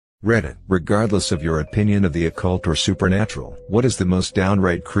Reddit. Regardless of your opinion of the occult or supernatural, what is the most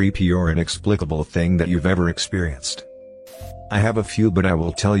downright creepy or inexplicable thing that you've ever experienced? I have a few, but I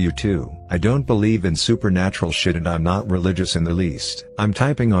will tell you two. I don't believe in supernatural shit and I'm not religious in the least. I'm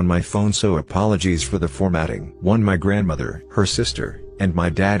typing on my phone, so apologies for the formatting. 1. My grandmother, her sister, and my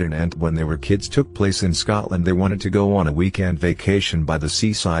dad and aunt when they were kids took place in Scotland. They wanted to go on a weekend vacation by the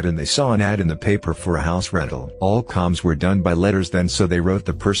seaside and they saw an ad in the paper for a house rental. All comms were done by letters then, so they wrote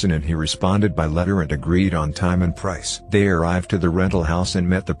the person and he responded by letter and agreed on time and price. They arrived to the rental house and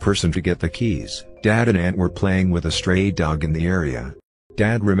met the person to get the keys. Dad and aunt were playing with a stray dog in the area.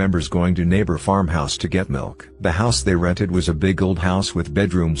 Dad remembers going to neighbor farmhouse to get milk. The house they rented was a big old house with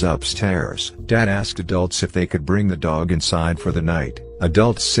bedrooms upstairs. Dad asked adults if they could bring the dog inside for the night.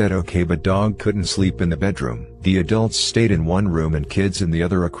 Adults said okay, but dog couldn't sleep in the bedroom. The adults stayed in one room and kids in the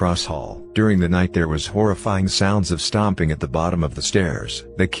other across hall. During the night there was horrifying sounds of stomping at the bottom of the stairs.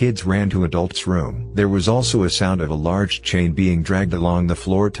 The kids ran to adults' room. There was also a sound of a large chain being dragged along the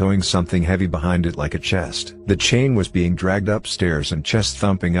floor, towing something heavy behind it like a chest. The chain was being dragged upstairs and chest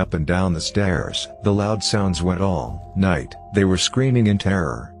thumping up and down the stairs. The loud sounds went all night. They were screaming in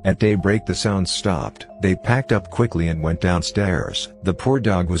terror. At daybreak the sounds stopped. They packed up quickly and went downstairs. The poor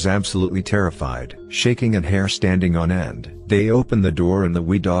dog was absolutely terrified, shaking and hair standing on end. They opened the door and the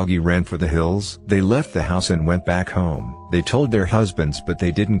wee doggy ran for the hills. They left the house and went back home. They told their husbands, but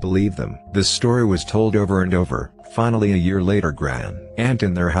they didn't believe them. The story was told over and over. Finally, a year later, aunt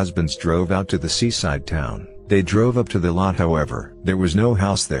and their husbands drove out to the seaside town. They drove up to the lot, however, there was no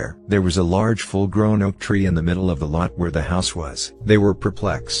house there. There was a large full-grown oak tree in the middle of the lot where the house was. They were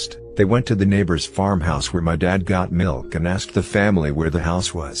perplexed. They went to the neighbor's farmhouse where my dad got milk and asked the family where the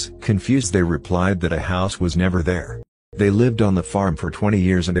house was. Confused, they replied that a house was never there. They lived on the farm for 20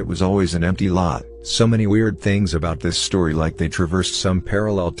 years and it was always an empty lot. So many weird things about this story, like they traversed some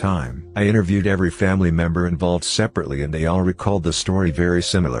parallel time. I interviewed every family member involved separately and they all recalled the story very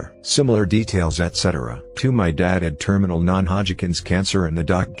similar details, etc. 2. My dad had terminal non-Hodgkin's cancer and the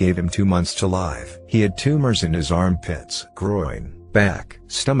doc gave him 2 months to live. He had tumors in his armpits, groin, back,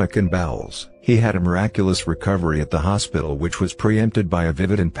 stomach and bowels. He had a miraculous recovery at the hospital, which was preempted by a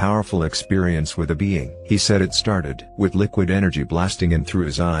vivid and powerful experience with a being. He said it started with liquid energy blasting in through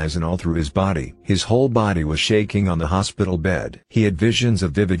his eyes and all through his body. His whole body was shaking on the hospital bed. He had visions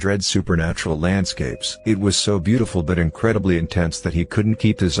of vivid red supernatural landscapes. It was so beautiful but incredibly intense that he couldn't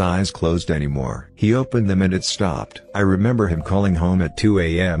keep his eyes closed anymore. He opened them and it stopped. I remember him calling home at 2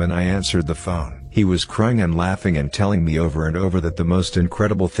 a.m. and I answered the phone. He was crying and laughing and telling me over and over that the most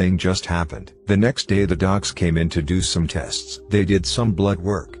incredible thing just happened. The next day the docs came in to do some tests. They did some blood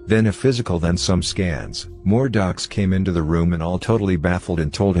work, then a physical, then some scans. More docs came into the room and all totally baffled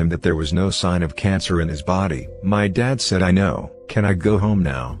and told him that there was no sign of cancer in his body. My dad said, "I know. Can I go home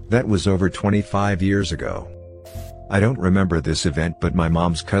now?" That was over 25 years ago. I don't remember this event, but my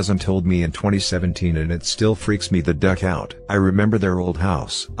mom's cousin told me in 2017 and it still freaks me the duck out. I remember their old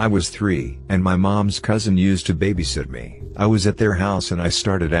house. I was 3, and my mom's cousin used to babysit me. I was at their house and I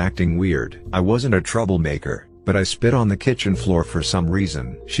started acting weird. I wasn't a troublemaker, but I spit on the kitchen floor for some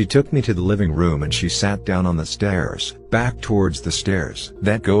reason. She took me to the living room and she sat down on the stairs, back towards the stairs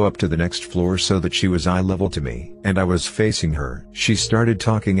that go up to the next floor, so that she was eye level to me, and I was facing her. She started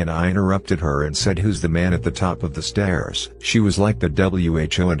talking and I interrupted her and said, "Who's the man at the top of the stairs?" She was like the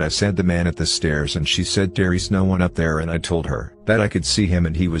WHO and I said, "The man at the stairs," and she said, "There's no one up there," and I told her that I could see him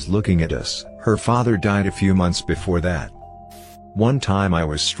and he was looking at us. Her father died a few months before that. One time I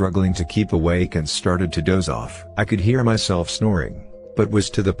was struggling to keep awake and started to doze off. I could hear myself snoring, but was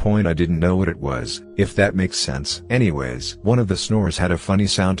to the point I didn't know what it was, if that makes sense. Anyways, one of the snores had a funny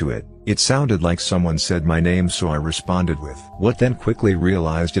sound to it. It sounded like someone said my name, so I responded with "what?" then quickly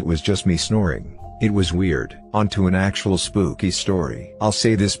realized it was just me snoring. It was weird. On to an actual spooky story. I'll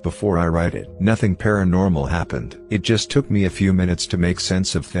say this before I write it. Nothing paranormal happened. It just took me a few minutes to make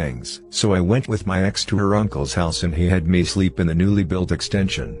sense of things. So I went with my ex to her uncle's house and he had me sleep in the newly built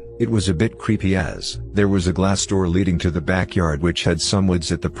extension. It was a bit creepy as there was a glass door leading to the backyard which had some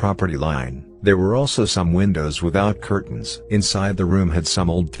woods at the property line. There were also some windows without curtains. Inside the room had some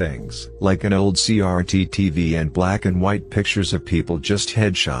old things, like an old CRT TV and black and white pictures of people, just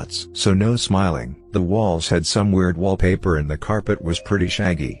headshots. So no smiling. The walls had some weird wallpaper and the carpet was pretty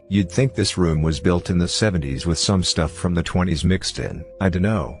shaggy. You'd think this room was built in the 70s with some stuff from the 20s mixed in. I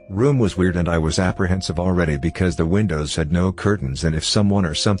dunno. Room was weird and I was apprehensive already because the windows had no curtains, and if someone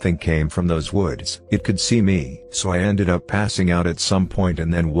or something came from those woods, it could see me. So I ended up passing out at some point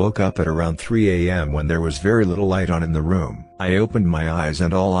and then woke up at around 3 a.m. when there was very little light on in the room. I opened my eyes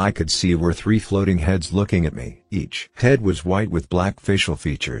and all I could see were 3 floating heads looking at me. Each head was white with black facial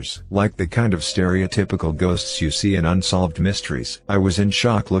features, like the kind of stereotypical ghosts you see in unsolved mysteries. I was in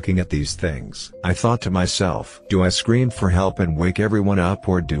shock looking at these things. I thought to myself, do I scream for help and wake everyone up,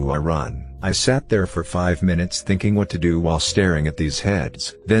 or do I run? I sat there for 5 minutes thinking what to do while staring at these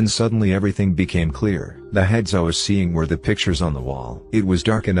heads. Then suddenly everything became clear. The heads I was seeing were the pictures on the wall. It was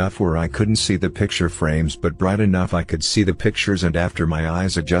dark enough where I couldn't see the picture frames, but bright enough I could see the pictures, and after my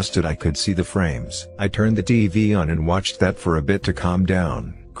eyes adjusted I could see the frames. I turned the TV on and watched that for a bit to calm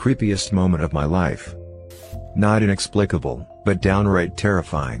down. Creepiest moment of my life. Not inexplicable, but downright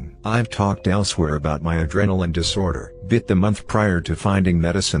terrifying. I've talked elsewhere about my adrenaline disorder. The month prior to finding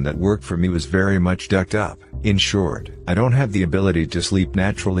medicine that worked for me was very much ducked up. In short, I don't have the ability to sleep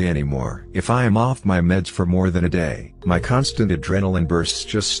naturally anymore. If I am off my meds for more than a day, my constant adrenaline bursts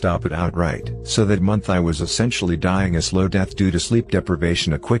just stop it outright. So that month I was essentially dying a slow death due to sleep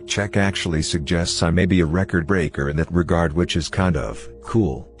deprivation. A quick check actually suggests I may be a record breaker in that regard, which is kind of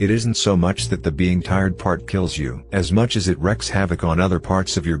cool. It isn't so much that the being tired part kills you, as much as it wreaks havoc on other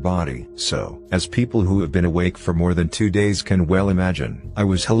parts of your body. So, as people who have been awake for more than 2 days can well imagine, I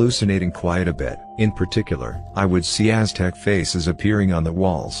was hallucinating quite a bit. In particular, I would see Aztec faces appearing on the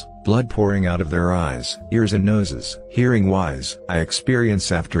walls, blood pouring out of their eyes, ears and noses. Hearing-wise, I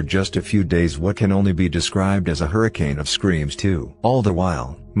experience after just a few days what can only be described as a hurricane of screams too. All the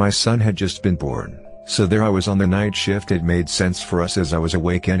while, my son had just been born. So there I was on the night shift. It made sense for us as I was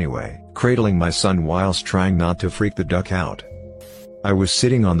awake anyway, cradling my son whilst trying not to freak the duck out. I was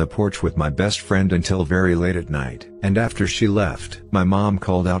sitting on the porch with my best friend until very late at night, and after she left, my mom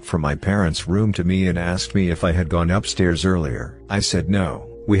called out from my parents' room to me and asked me if I had gone upstairs earlier. I said no,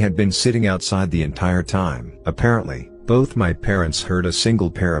 we had been sitting outside the entire time. Apparently, both my parents heard a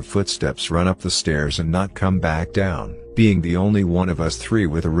single pair of footsteps run up the stairs and not come back down. Being the only one of us 3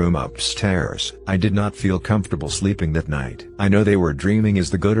 with a room upstairs, I did not feel comfortable sleeping that night. I know they were dreaming is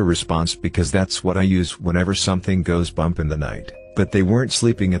the go-to response because that's what I use whenever something goes bump in the night. But they weren't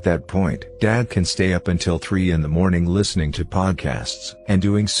sleeping at that point. Dad can stay up until 3 in the morning listening to podcasts and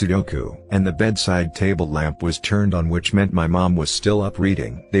doing Sudoku, and the bedside table lamp was turned on, which meant my mom was still up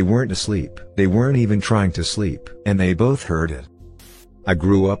reading. They weren't asleep, they weren't even trying to sleep, and they both heard it. I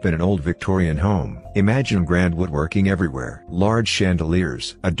grew up in an old Victorian home. Imagine grand woodworking everywhere, large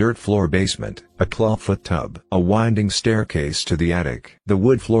chandeliers, a dirt floor basement, a 12-foot tub, a winding staircase to the attic. The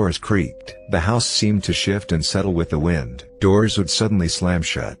wood floors creaked. The house seemed to shift and settle with the wind. Doors would suddenly slam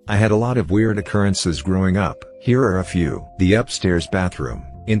shut. I had a lot of weird occurrences growing up. Here are a few. The upstairs bathroom,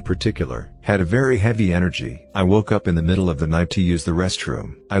 in particular, had a very heavy energy. I woke up in the middle of the night to use the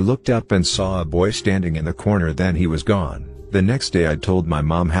restroom. I looked up and saw a boy standing in the corner, then he was gone. The next day I told my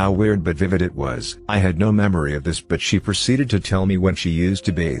mom how weird but vivid it was. I had no memory of this, but she proceeded to tell me when she used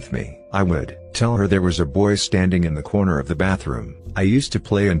to bathe me. I would tell her there was a boy standing in the corner of the bathroom. I used to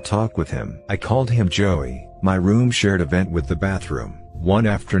play and talk with him. I called him Joey. My room shared a vent with the bathroom. One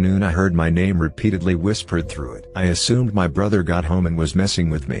afternoon I heard my name repeatedly whispered through it. I assumed my brother got home and was messing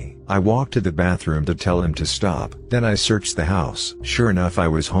with me. I walked to the bathroom to tell him to stop. Then I searched the house. Sure enough, I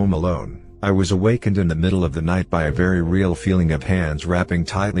was home alone. I was awakened in the middle of the night by a very real feeling of hands wrapping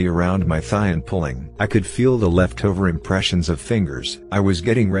tightly around my thigh and pulling. I could feel the leftover impressions of fingers. I was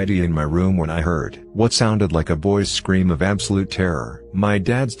getting ready in my room when I heard what sounded like a boy's scream of absolute terror. My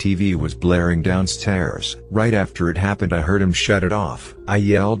dad's TV was blaring downstairs. Right after it happened, I heard him shut it off. I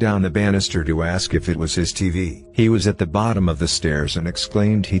yelled down the banister to ask if it was his TV. He was at the bottom of the stairs and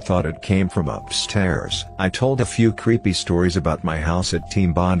exclaimed he thought it came from upstairs. I told a few creepy stories about my house at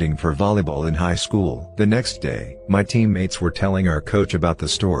team bonding for volleyball in high school. The next day, my teammates were telling our coach about the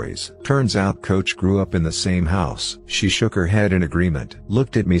stories. Turns out coach grew up in the same house. She shook her head in agreement,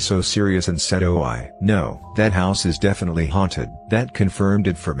 looked at me so serious and said, "Oh, no, that house is definitely haunted." That confirmed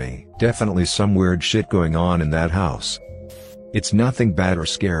it for me. Definitely some weird shit going on in that house. It's nothing bad or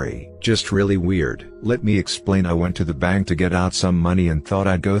scary, just really weird. Let me explain. I went to the bank to get out some money and thought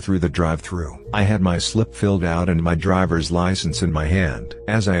I'd go through the drive-thru. I had my slip filled out and my driver's license in my hand.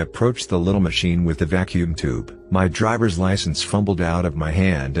 As I approached the little machine with the vacuum tube, my driver's license fumbled out of my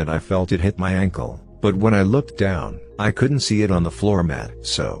hand and I felt it hit my ankle. But when I looked down, I couldn't see it on the floor mat.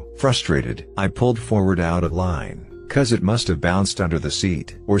 So, frustrated, I pulled forward out of line. 'Cause it must have bounced under the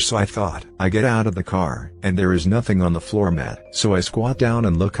seat, or so I thought. I get out of the car, and there is nothing on the floor mat, so I squat down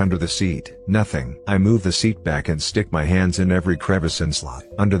and look under the seat. Nothing. I move the seat back and stick my hands in every crevice and slot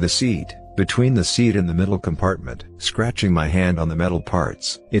under the seat, between the seat and the middle compartment, scratching my hand on the metal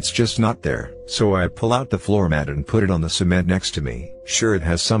parts. It's just not there, so I pull out the floor mat and put it on the cement next to me. Sure, it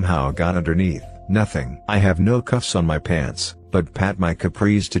has somehow got underneath. Nothing. I have no cuffs on my pants, but pat my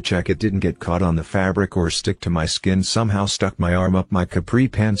capris to check it didn't get caught on the fabric or stick to my skin. Somehow stuck my arm up my capri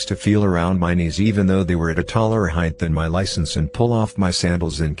pants to feel around my knees even though they were at a taller height than my license, and pull off my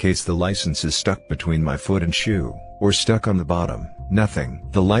sandals in case the license is stuck between my foot and shoe, or stuck on the bottom. Nothing.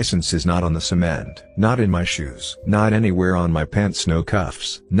 The license is not on the cement, not in my shoes, not anywhere on my pants. No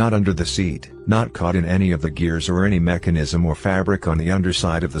cuffs, not under the seat, not caught in any of the gears or any mechanism or fabric on the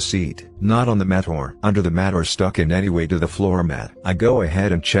underside of the seat, not on the mat or under the mat or stuck in any way to the floor mat. I go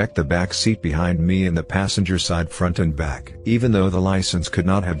ahead and check the back seat behind me and the passenger side front and back, even though the license could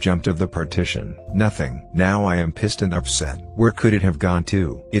not have jumped of the partition. Nothing. Now I am pissed and upset. Where could it have gone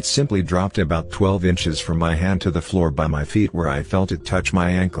to? It simply dropped about 12 inches from my hand to the floor by my feet where I felt it touch my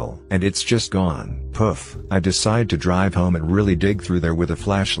ankle, and it's just gone. Poof. I decide to drive home and really dig through there with a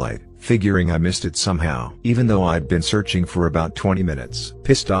flashlight, figuring I missed it somehow, even though I'd been searching for about 20 minutes.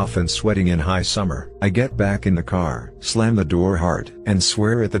 Pissed off and sweating in high summer, I get back in the car, slam the door hard, and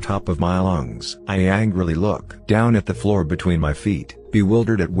swear at the top of my lungs. I angrily look down at the floor between my feet,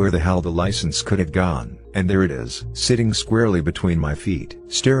 bewildered at where the hell the license could have gone, and there it is, sitting squarely between my feet,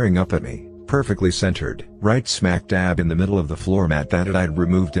 staring up at me, perfectly centered, right smack dab in the middle of the floor mat that I'd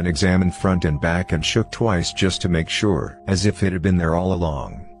removed and examined front and back and shook twice just to make sure, as if it had been there all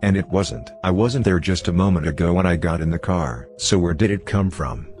along. And it wasn't. I wasn't there just a moment ago when I got in the car. So where did it come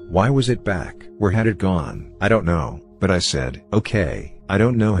from? Why was it back? Where had it gone? I don't know, but I said, okay, I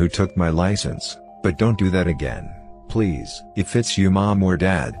don't know who took my license, but don't do that again. Please. If it's you, Mom or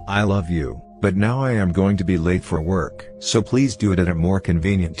Dad, I love you, but now I am going to be late for work, so please do it at a more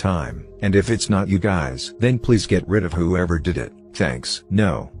convenient time. And if it's not you guys, then please get rid of whoever did it. Thanks.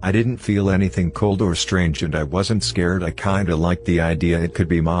 No, I didn't feel anything cold or strange and I wasn't scared. I kinda liked the idea it could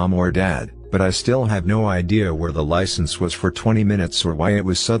be Mom or Dad, but I still have no idea where the license was for 20 minutes or why it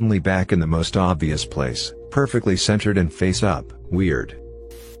was suddenly back in the most obvious place, perfectly centered and face up. Weird.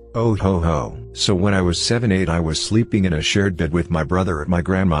 Oh ho ho. So when I was 7-8 I was sleeping in a shared bed with my brother at my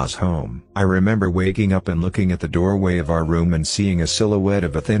grandma's home. I remember waking up and looking at the doorway of our room and seeing a silhouette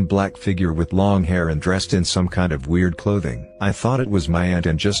of a thin black figure with long hair and dressed in some kind of weird clothing. I thought it was my aunt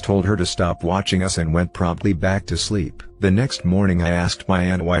and just told her to stop watching us and went promptly back to sleep. The next morning I asked my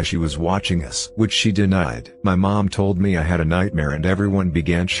aunt why she was watching us, which she denied. My mom told me I had a nightmare and everyone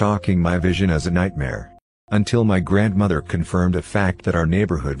began shocking my vision as a nightmare. Until my grandmother confirmed a fact that our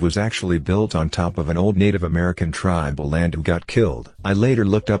neighborhood was actually built on top of an old Native American tribal land who got killed. I later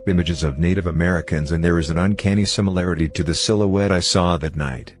looked up images of Native Americans and there is an uncanny similarity to the silhouette I saw that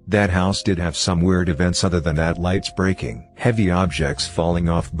night. That house did have some weird events other than that: lights breaking, heavy objects falling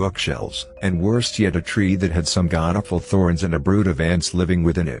off bookshelves, and worst yet a tree that had some god-awful thorns and a brood of ants living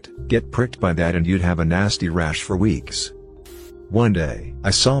within it. Get pricked by that and you'd have a nasty rash for weeks. One day, I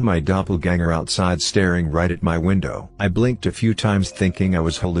saw my doppelganger outside staring right at my window. I blinked a few times thinking I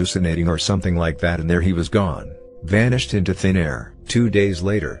was hallucinating or something like that, and there he was gone. Vanished into thin air. 2 days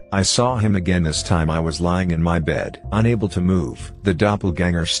later, I saw him again. This time I was lying in my bed, unable to move, the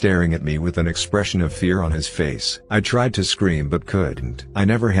doppelganger staring at me with an expression of fear on his face. I tried to scream but couldn't. I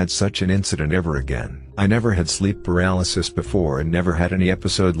never had such an incident ever again. I never had sleep paralysis before and never had any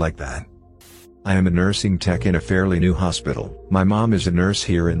episode like that. I am a nursing tech in a fairly new hospital. My mom is a nurse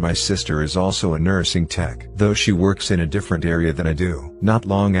here and my sister is also a nursing tech, though she works in a different area than I do. Not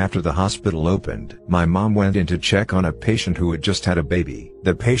long after the hospital opened, my mom went in to check on a patient who had just had a baby.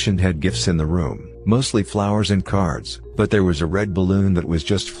 The patient had gifts in the room, mostly flowers and cards, but there was a red balloon that was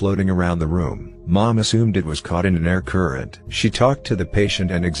just floating around the room. Mom assumed it was caught in an air current. She talked to the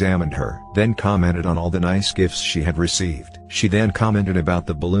patient and examined her, then commented on all the nice gifts she had received. She then commented about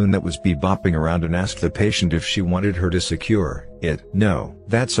the balloon that was bebopping around and asked the patient if she wanted her to secure it. No,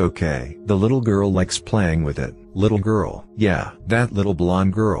 that's okay. The little girl likes playing with it. Little girl? Yeah, that little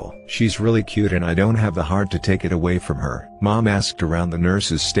blonde girl. She's really cute and I don't have the heart to take it away from her. Mom asked around the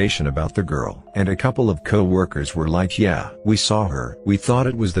nurse's station about the girl, and a couple of co-workers were like, yeah, we saw her. We thought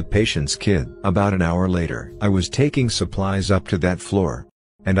it was the patient's kid. About an hour later, I was taking supplies up to that floor,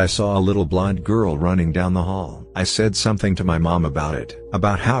 and I saw a little blonde girl running down the hall. I said something to my mom about it,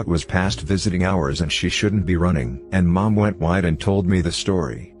 about how it was past visiting hours and she shouldn't be running, and Mom went white and told me the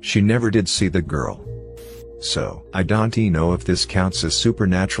story. She never did see the girl. so I don't know if this counts as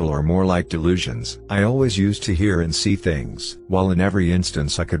supernatural or more like delusions. I always used to hear and see things, while in every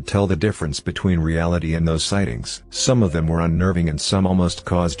instance I could tell the difference between reality and those sightings. Some of them were unnerving and some almost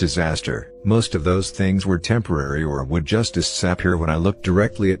caused disaster. Most of those things were temporary or would just disappear when I looked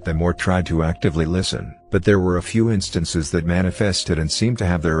directly at them or tried to actively listen. But there were a few instances that manifested and seemed to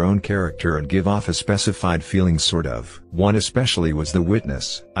have their own character and give off a specified feeling sort of. One especially was the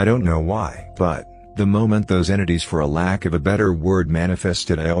witness. I don't know why, but the moment those entities, for a lack of a better word,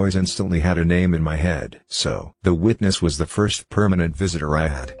 manifested, I always instantly had a name in my head. So, the witness was the first permanent visitor I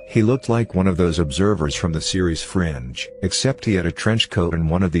had. He looked like one of those observers from the series Fringe, except he had a trench coat and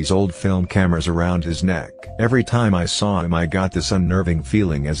one of these old film cameras around his neck. Every time I saw him I got this unnerving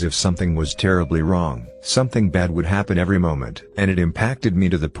feeling as if something was terribly wrong. Something bad would happen every moment, and it impacted me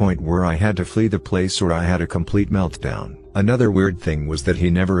to the point where I had to flee the place or I had a complete meltdown. Another weird thing was that he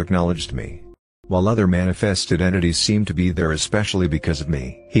never acknowledged me. While other manifested entities seemed to be there especially because of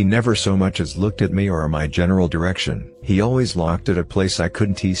me, he never so much as looked at me or my general direction. He always looked at a place I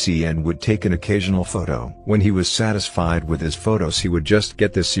couldn't see and would take an occasional photo. When he was satisfied with his photos he would just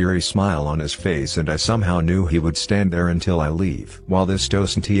get this eerie smile on his face, and I somehow knew he would stand there until I leave. While this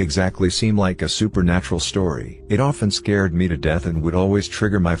doesn't exactly seem like a supernatural story, it often scared me to death and would always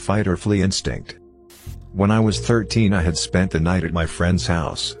trigger my fight or flee instinct. When I was 13 I had spent the night at my friend's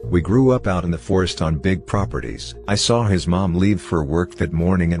house. We grew up out in the forest on big properties. I saw his mom leave for work that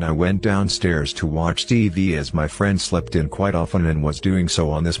morning and I went downstairs to watch TV as my friend slept in quite often and was doing so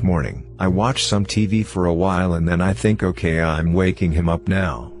on this morning. I watched some TV for a while and then I think, okay, I'm waking him up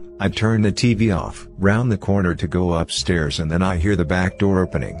now. I turn the TV off, round the corner to go upstairs, and then I hear the back door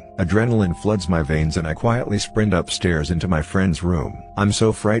opening. Adrenaline floods my veins and I quietly sprint upstairs into my friend's room. I'm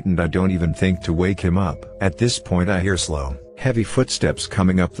so frightened I don't even think to wake him up. At this point I hear slow, heavy footsteps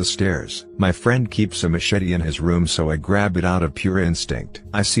coming up the stairs. My friend keeps a machete in his room, so I grab it out of pure instinct.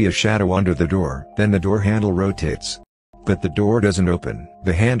 I see a shadow under the door, then the door handle rotates. But the door doesn't open.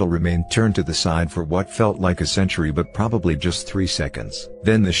 The handle remained turned to the side for what felt like a century, but probably just 3 seconds.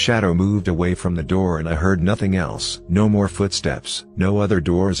 Then the shadow moved away from the door and I heard nothing else. No more footsteps, no other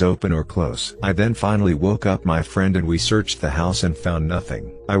doors open or close. I then finally woke up my friend and we searched the house and found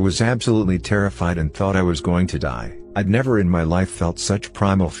nothing. I was absolutely terrified and thought I was going to die. I'd never in my life felt such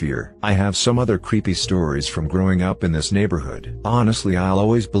primal fear. I have some other creepy stories from growing up in this neighborhood. Honestly, I'll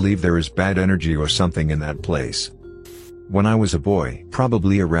always believe there is bad energy or something in that place. When I was a boy,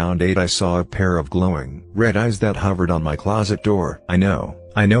 probably around 8, I saw a pair of glowing red eyes that hovered on my closet door. I know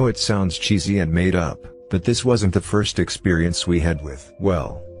it sounds cheesy and made up, but this wasn't the first experience we had with,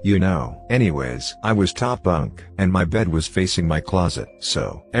 well, you know. Anyways, I was top bunk, and my bed was facing my closet,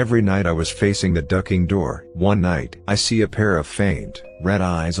 so every night I was facing the ducking door. One night, I see a pair of faint, red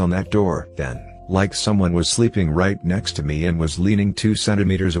eyes on that door, then, like someone was sleeping right next to me and was leaning 2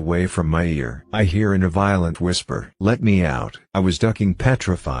 centimeters away from my ear, I hear in a violent whisper, "Let me out." I was ducking,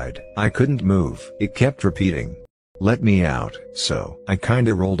 petrified. I couldn't move. It kept repeating, "Let me out." So, I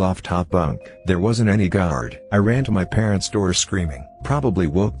kinda rolled off top bunk. There wasn't any guard. I ran to my parents' door screaming. Probably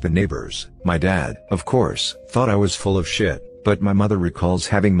woke the neighbors. My dad, of course, thought I was full of shit, but my mother recalls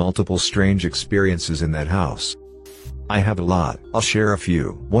having multiple strange experiences in that house. I have a lot. I'll share a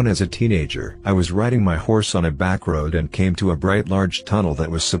few. One, as a teenager, I was riding my horse on a back road and came to a bright large tunnel that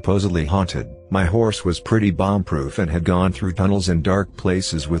was supposedly haunted. My horse was pretty bomb-proof and had gone through tunnels and dark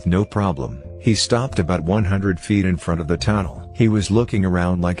places with no problem. He stopped about 100 feet in front of the tunnel. He was looking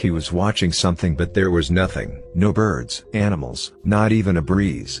around like he was watching something, but there was nothing. No birds, animals, not even a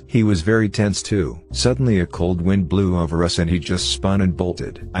breeze. He was very tense too. Suddenly a cold wind blew over us and he just spun and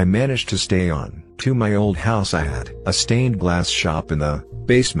bolted. I managed to stay on to my old house. I had a stained glass shop in the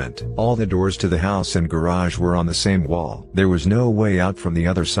basement. All the doors to the house and garage were on the same wall. There was no way out from the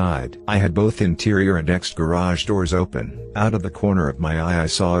other side. I had both interior and ex garage doors open. Out of the corner of my eye I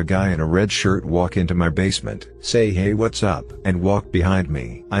saw a guy in a red shirt walk into my basement, say "Hey, what's up?" and walk behind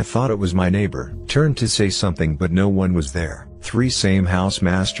me. I thought it was my neighbor. Turned to say something but no one was there. 3 same house,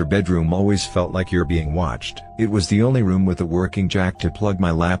 master bedroom. Always felt like you're being watched. It was the only room with a working jack to plug my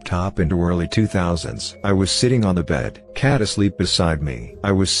laptop into. Early 2000s. I was sitting on the bed, cat asleep beside me.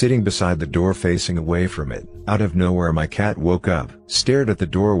 I was sitting beside the door facing away from it. Out of nowhere my cat woke up, stared at the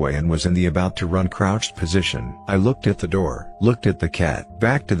doorway and was in the about to run crouched position. I looked at the door, looked at the cat,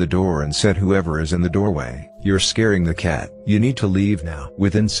 back to the door and said, "Whoever is in the doorway, you're scaring the cat. You need to leave now."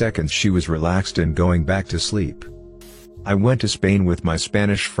 Within seconds she was relaxed and going back to sleep. I went to Spain with my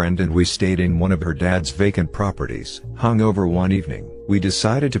Spanish friend and we stayed in one of her dad's vacant properties. Hungover one evening, We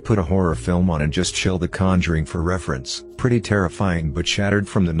decided to put a horror film on and just chill The Conjuring for reference. Pretty terrifying but shattered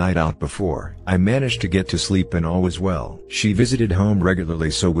from the night out before. I managed to get to sleep and all was well. She visited home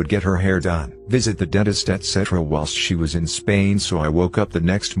regularly so would get her hair done, visit the dentist etc. whilst she was in Spain, so I woke up the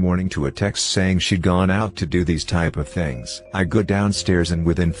next morning to a text saying she'd gone out to do these type of things. I go downstairs and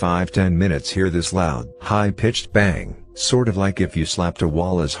within 5-10 minutes hear this loud, high-pitched bang. Sort of like if you slapped a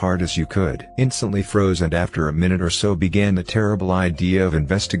wall as hard as you could. Instantly froze and after a minute or so began the terrible idea of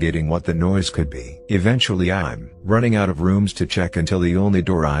investigating what the noise could be. Eventually I'm running out of rooms to check until the only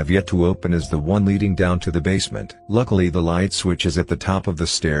door I've yet to open is the one leading down to the basement. Luckily the light switch is at the top of the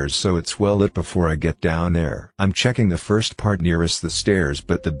stairs so it's well lit before I get down there. I'm checking the first part nearest the stairs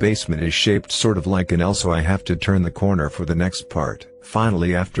but the basement is shaped sort of like an L so I have to turn the corner for the next part.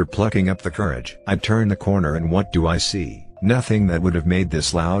 Finally, after plucking up the courage, I turn the corner and what do I see? Nothing that would have made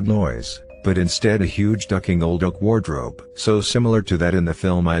this loud noise, but instead a huge ducking old oak wardrobe. So similar to that in the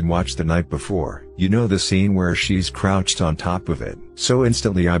film I'd watched the night before. You know the scene where she's crouched on top of it. So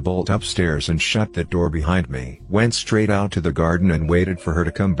instantly I bolt upstairs and shut that door behind me. Went straight out to the garden and waited for her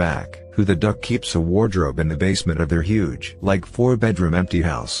to come back. Who the duck keeps a wardrobe in the basement of their huge, like 4-bedroom empty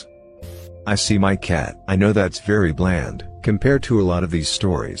house? I see my cat. I know that's very bland. Compared to a lot of these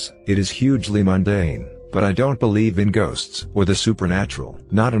stories, it is hugely mundane, but I don't believe in ghosts or the supernatural.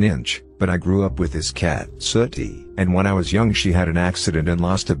 Not an inch, but I grew up with this cat, Sooty, and when I was young she had an accident and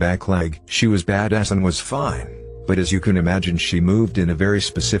lost a back leg. She was badass and was fine, but as you can imagine she moved in a very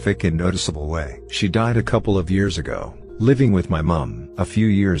specific and noticeable way. She died a couple of years ago, living with my mum. A few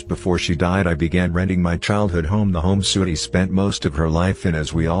years before she died I began renting my childhood home, the home Sooty spent most of her life in,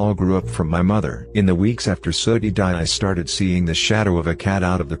 as we all grew up from my mother. In the weeks after Sooty died I started seeing the shadow of a cat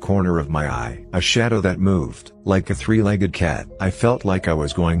out of the corner of my eye. A shadow that moved, like a 3-legged cat. I felt like I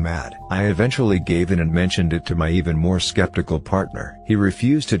was going mad. I eventually gave in and mentioned it to my even more skeptical partner. He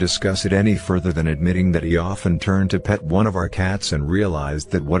refused to discuss it any further than admitting that he often turned to pet one of our cats and realized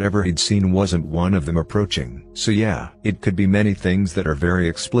that whatever he'd seen wasn't one of them approaching. So yeah, it could be many things that are very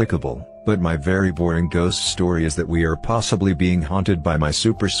explicable, but my very boring ghost story is that we are possibly being haunted by my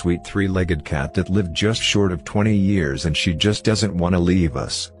super sweet 3-legged cat that lived just short of 20 years and she just doesn't want to leave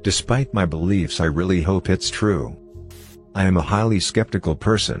us. Despite my beliefs I really hope it's true. I am a highly skeptical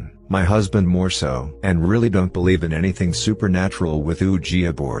person, my husband more so, and really don't believe in anything supernatural with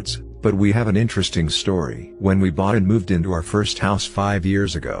Ouija boards. But we have an interesting story. When we bought and moved into our first house 5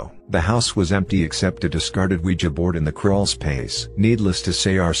 years ago, the house was empty except a discarded Ouija board in the crawl space. Needless to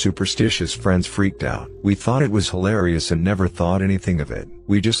say our superstitious friends freaked out. We thought it was hilarious and never thought anything of it.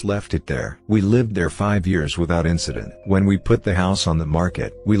 We just left it there. We lived there 5 years without incident. When we put the house on the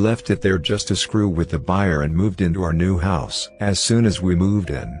market, we left it there just to screw with the buyer and moved into our new house. As soon as we moved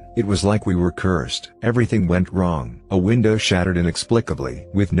in, it was like we were cursed. Everything went wrong. A window shattered inexplicably,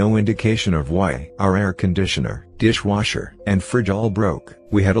 with no indication of why. Our air conditioner, dishwasher, and fridge all broke.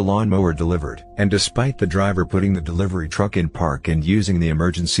 We had a lawnmower delivered, and despite the driver putting the delivery truck in park and using the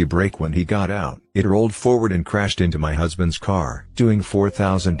emergency brake when he got out, it rolled forward and crashed into my husband's car, doing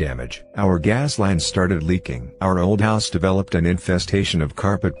 4,000 damage. Our gas lines started leaking. Our old house developed an infestation of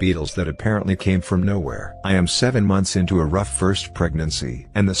carpet beetles that apparently came from nowhere. I am 7 months into a rough first pregnancy,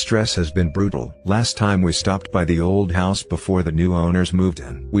 and the stress has been brutal. Last time we stopped by the old house before the new owners moved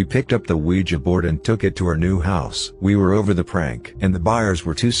in. We picked up the Ouija board and took it to our new house. We were over the prank, and the buyers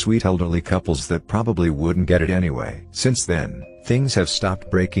were two sweet elderly couples that probably wouldn't get it anyway. Since then, things have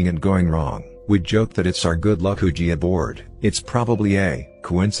stopped breaking and going wrong. We joke that it's our good luck Ouija board. It's probably a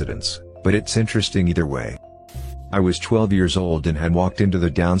coincidence, but it's interesting either way. I was 12 years old and had walked into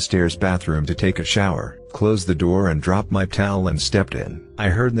the downstairs bathroom to take a shower, closed the door and dropped my towel and stepped in. I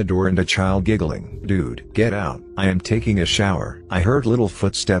heard in the door and a child giggling. "Dude, get out. I am taking a shower." I heard little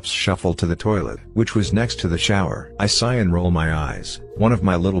footsteps shuffle to the toilet, which was next to the shower. I sigh and roll my eyes. One of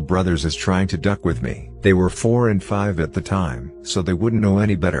my little brothers is trying to duck with me. They were 4 and 5 at the time, so they wouldn't know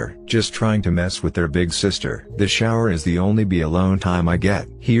any better, just trying to mess with their big sister. The shower is the only be alone time I get.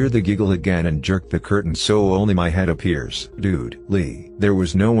 Hear the giggle again and jerk the curtain so only my head appears. Dude, Lee, there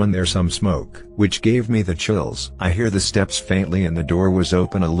was no one there, some smoke, which gave me the chills. I hear the steps faintly and the door was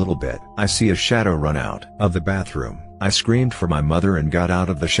open a little bit. I see a shadow run out of the bathroom. I screamed for my mother and got out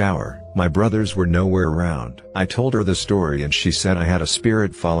of the shower. My brothers were nowhere around. I told her the story and she said I had a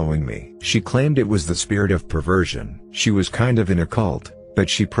spirit following me. She claimed it was the spirit of perversion. She was kind of in a cult, but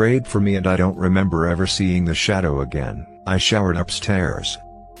she prayed for me and I don't remember ever seeing the shadow again. I showered upstairs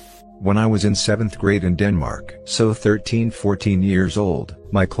when I was in 7th grade in Denmark, so 13-14 years old.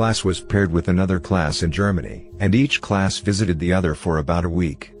 My class was paired with another class in Germany, and each class visited the other for about a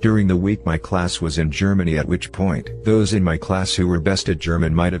week. During the week my class was in Germany, at which point those in my class who were best at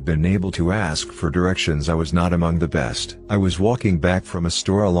German might have been able to ask for directions. I was not among the best. I was walking back from a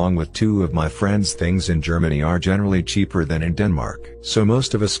store along with two of my friends. Things in Germany are generally cheaper than in Denmark, so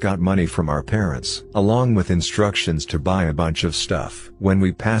most of us got money from our parents, along with instructions to buy a bunch of stuff. When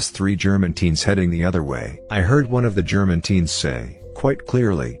we passed 3 German teens heading the other way, I heard one of the German teens say, quite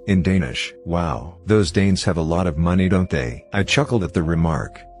clearly, in Danish, "Wow, those Danes have a lot of money, don't they?" I chuckled at the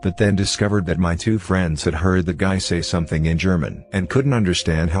remark, but then discovered that my 2 friends had heard the guy say something in German and couldn't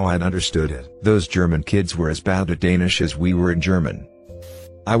understand how I'd understood it. Those German kids were as bad at Danish as we were in German.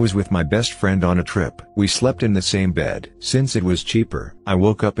 I was with my best friend on a trip. We slept in the same bed. Since it was cheaper, I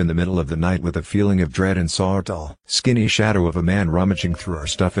woke up in the middle of the night with a feeling of dread and saw a tall, skinny shadow of a man rummaging through our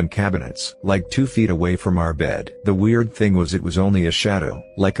stuff and cabinets, like 2 feet away from our bed. The weird thing was it was only a shadow,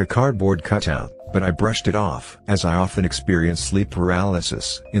 like a cardboard cutout, but I brushed it off, as I often experience sleep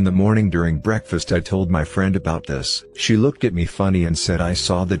paralysis. In the morning during breakfast I told my friend about this. She looked at me funny and said I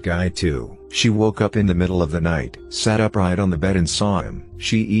saw that guy too. She woke up in the middle of the night, sat upright on the bed and saw him.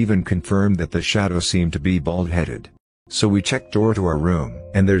 She even confirmed that the shadow seemed to be bald-headed. So we checked door to our room,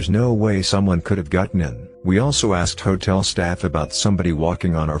 and there's no way someone could have gotten in. We also asked hotel staff about somebody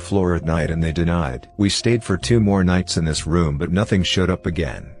walking on our floor at night and they denied. We stayed for 2 more nights in this room but nothing showed up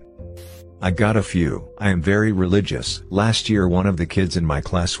again. I got a few. I am very religious. Last year one of the kids in my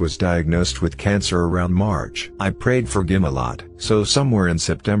class was diagnosed with cancer around March. I prayed for him a lot, so somewhere in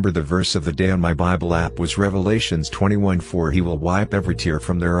September the verse of the day on my Bible app was Revelations 21:4. He will wipe every tear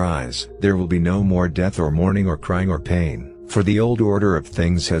from their eyes. There will be no more death or mourning or crying or pain, for the old order of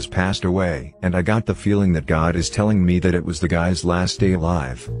things has passed away. And I got the feeling that God is telling me that it was the guy's last day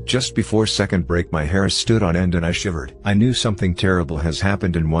alive. Just before second break my hair stood on end and I shivered. I knew something terrible has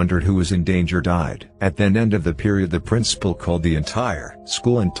happened and wondered who was in danger died. At the end of the period the principal called the entire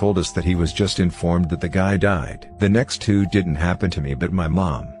school and told us that he was just informed that the guy died. The next 2 didn't happen to me but my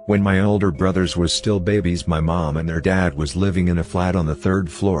mom. When my older brothers was still babies, my mom and their dad was living in a flat on the 3rd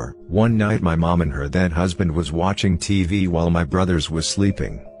floor. One night my mom and her then husband was watching TV while my brothers was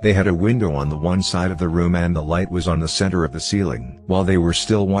sleeping. They had a window on the one side of the room and the light was on the center of the ceiling. While they were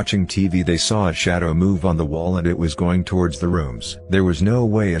still watching TV they saw a shadow move on the wall and it was going towards the rooms. There was no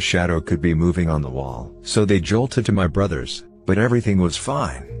way a shadow could be moving on the wall. So they jolted to my brothers, but everything was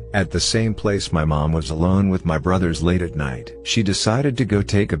fine. At the same place my mom was alone with my brothers late at night. She decided to go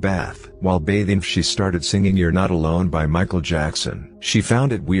take a bath. While bathing she started singing "You're Not Alone" by Michael Jackson. She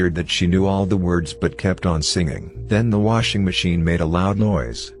found it weird that she knew all the words but kept on singing. Then the washing machine made a loud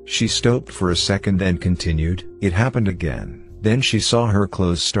noise. She stopped for a second then continued. It happened again. Then she saw her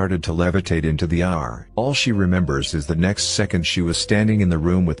clothes started to levitate into the air. All she remembers is the next second she was standing in the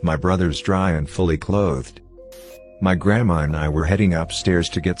room with my brothers dry and fully clothed. My grandma and I were heading upstairs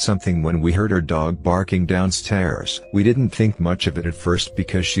to get something when we heard her dog barking downstairs. We didn't think much of it at first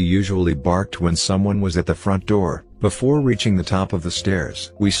because she usually barked when someone was at the front door. Before reaching the top of the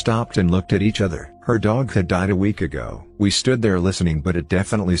stairs, we stopped and looked at each other. Her dog had died a week ago. We stood there listening but it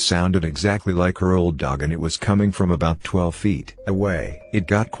definitely sounded exactly like her old dog and it was coming from about 12 feet away. It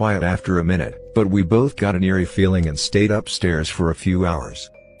got quiet after a minute, but we both got an eerie feeling and stayed upstairs for a few hours.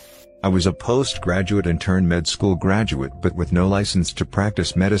 I was a postgraduate and turned med school graduate but with no license to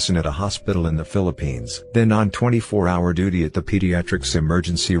practice medicine at a hospital in the Philippines. Then on 24-hour duty at the pediatrics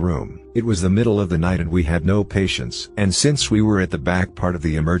emergency room. It was the middle of the night and we had no patients. And since we were at the back part of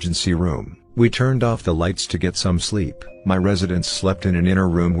the emergency room, we turned off the lights to get some sleep. My residents slept in an inner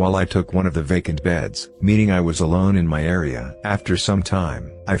room while I took one of the vacant beds, meaning I was alone in my area. After some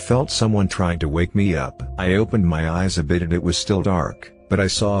time, I felt someone trying to wake me up. I opened my eyes a bit and it was still dark. But I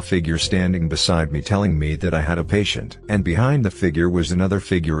saw a figure standing beside me telling me that I had a patient. And behind the figure was another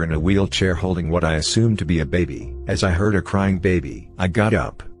figure in a wheelchair holding what I assumed to be a baby. As I heard a crying baby, I got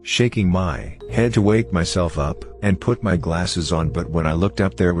up, shaking my head to wake myself up, and put my glasses on, but when I looked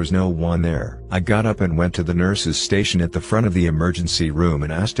up there was no one there. I got up and went to the nurse's station at the front of the emergency room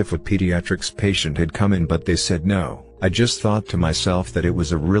and asked if a pediatrics patient had come in, but they said no. I just thought to myself that it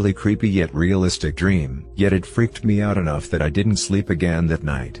was a really creepy yet realistic dream, yet it freaked me out enough that I didn't sleep again that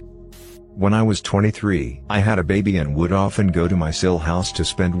night. When I was 23, I had a baby and would often go to my Sil house to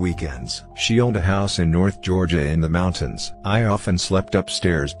spend weekends. She owned a house in North Georgia in the mountains. I often slept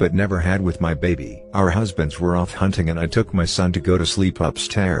upstairs but never had with my baby. Our husbands were off hunting and I took my son to go to sleep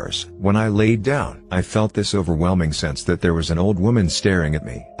upstairs. When I laid down, I felt this overwhelming sense that there was an old woman staring at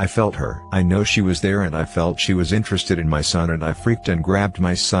me. I felt her. I know she was there and I felt she was interested in my son, and I freaked and grabbed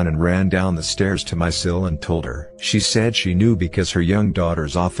my son and ran down the stairs to my Sil and told her. She said she knew because her young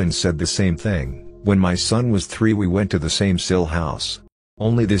daughters often said the same thing. When my son was 3, we went to the same Sil house.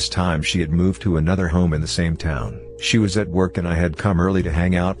 Only this time she had moved to another home in the same town. She was at work and I had come early to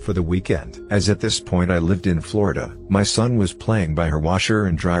hang out for the weekend. As at this point I lived in Florida, my son was playing by her washer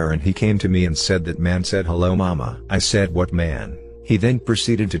and dryer and he came to me and said that man said hello mama. I said what man? He then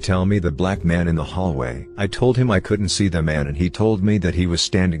proceeded to tell me the black man in the hallway. I told him I couldn't see the man and he told me that he was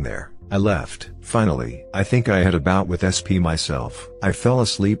standing there. I left. Finally, I think I had a bout with SP myself. I fell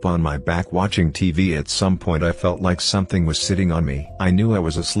asleep on my back watching TV. At some point I felt like something was sitting on me. I knew I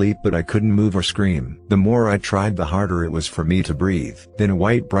was asleep but I couldn't move or scream. The more I tried the harder it was for me to breathe. Then a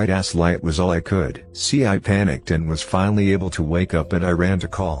white bright ass light was all I could see. I panicked and was finally able to wake up and I ran to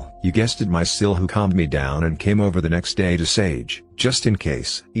call, you guessed it, my Sil, who calmed me down and came over the next day to Sage, just in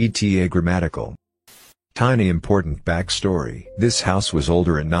case. ETA grammatical. Tiny important backstory. This house was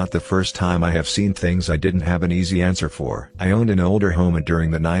older and not the first time I have seen things I didn't have an easy answer for. I owned an older home and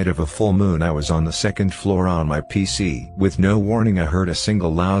during the night of a full moon I was on the second floor on my PC. With no warning I heard a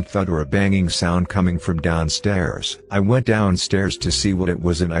single loud thud or a banging sound coming from downstairs. I went downstairs to see what it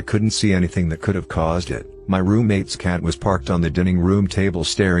was and I couldn't see anything that could have caused it. My roommate's cat was parked on the dining room table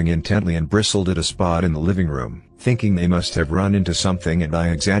staring intently and bristled at a spot in the living room. Thinking they must have run into something and I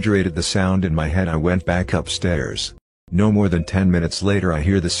exaggerated the sound in my head, I went back upstairs. No more than 10 minutes later I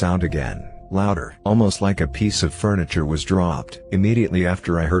hear the sound again, louder, almost like a piece of furniture was dropped. Immediately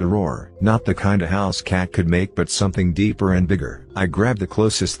after I heard a roar, not the kind a house cat could make but something deeper and bigger. I grab the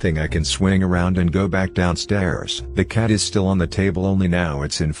closest thing I can, swing around and go back downstairs. The cat is still on the table, only now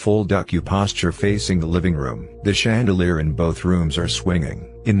it's in full duck you posture facing the living room. The chandelier in both rooms are swinging.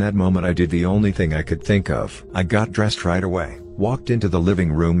 In that moment I did the only thing I could think of. I got dressed right away, walked into the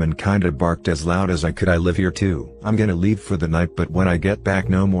living room and kinda barked as loud as I could, I live here too. I'm gonna leave for the night but when I get back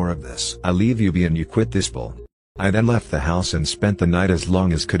no more of this. I leave you be and you quit this bull. I then left the house and spent the night as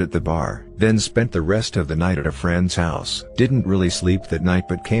long as could at the bar, then spent the rest of the night at a friend's house. Didn't really sleep that night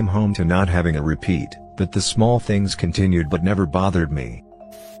but came home to not having a repeat, but the small things continued but never bothered me.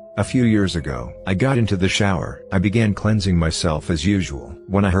 A few years ago, I got into the shower. I began cleansing myself as usual,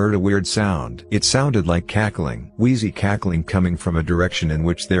 when I heard a weird sound. It sounded like cackling, wheezy cackling coming from a direction in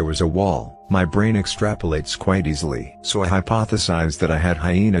which there was a wall. My brain extrapolates quite easily, so I hypothesized that I had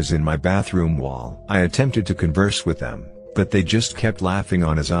hyenas in my bathroom wall. I attempted to converse with them, but they just kept laughing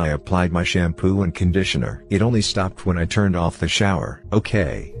on as I applied my shampoo and conditioner. It only stopped when I turned off the shower.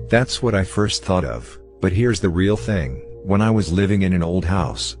 Okay, that's what I first thought of, but here's the real thing. When I was living in an old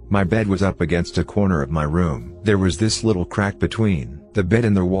house, my bed was up against a corner of my room. There was this little crack between the bed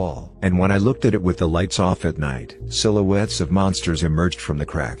and the wall, and when I looked at it with the lights off at night, silhouettes of monsters emerged from the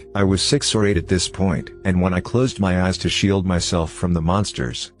crack. I was 6 or 8 at this point, and when I closed my eyes to shield myself from the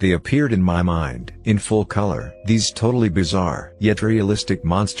monsters, they appeared in my mind, in full color. These totally bizarre, yet realistic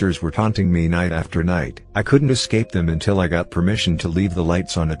monsters were taunting me night after night. I couldn't escape them until I got permission to leave the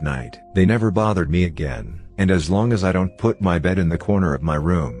lights on at night. They never bothered me again. And as long as I don't put my bed in the corner of my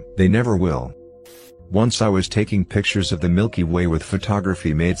room, they never will. Once I was taking pictures of the Milky Way with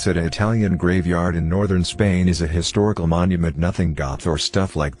photography mates at an Italian graveyard in northern Spain. Is a historical monument, nothing goth or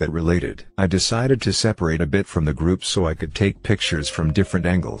stuff like that related. I decided to separate a bit from the group so I could take pictures from different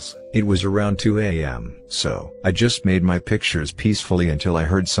angles. It was around 2 a.m., so I just made my pictures peacefully until I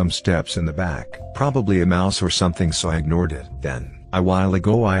heard some steps in the back. Probably a mouse or something, so I ignored it. Then, a while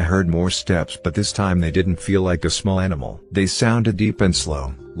ago I heard more steps, but this time they didn't feel like a small animal. They sounded deep and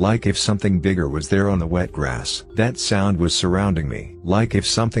slow, like if something bigger was there on the wet grass. That sound was surrounding me, like if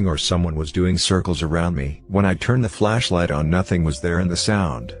something or someone was doing circles around me. When I turned the flashlight on, nothing was there and the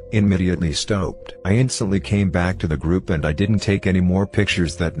sound immediately stopped. I instantly came back to the group and I didn't take any more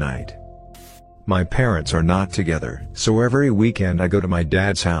pictures that night. My parents are not together, so every weekend I go to my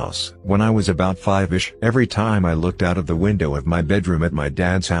dad's house. When I was about 5-ish, every time I looked out of the window of my bedroom at my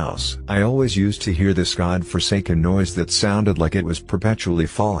dad's house, I always used to hear this god-forsaken noise that sounded like it was perpetually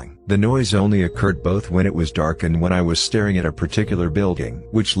falling. The noise only occurred both when it was dark and when I was staring at a particular building,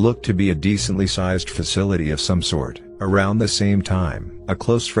 which looked to be a decently sized facility of some sort. Around the same time, a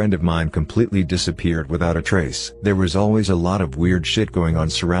close friend of mine completely disappeared without a trace. There was always a lot of weird shit going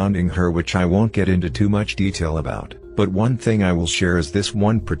on surrounding her, which I won't get into too much detail about. But one thing I will share is this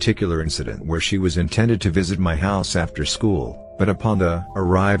one particular incident where she was intended to visit my house after school, but upon the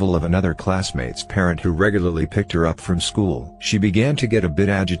arrival of another classmate's parent who regularly picked her up from school, she began to get a bit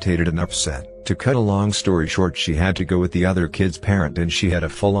agitated and upset. To cut a long story short, she had to go with the other kid's parent and she had a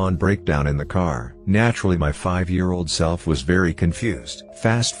full-on breakdown in the car. Naturally, my 5-year-old self was very confused.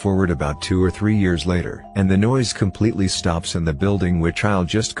 Fast forward about 2 or 3 years later, and the noise completely stops in the building, which I'll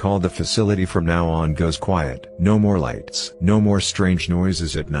just call the facility from now on, goes quiet. No more lights. No more strange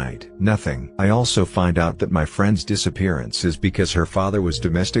noises at night. Nothing. I also find out that my friend's disappearance is because her father was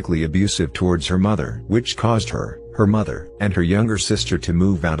domestically abusive towards her mother, which caused her mother, and her younger sister to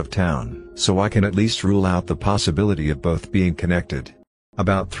move out of town. So I can at least rule out the possibility of both being connected.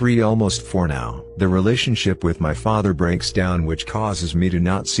 About 3, almost 4 now, the relationship with my father breaks down, which causes me to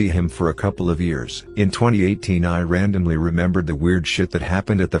not see him for a couple of years. In 2018 I randomly remembered the weird shit that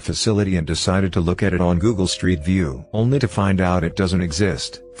happened at the facility and decided to look at it on Google Street View, only to find out it doesn't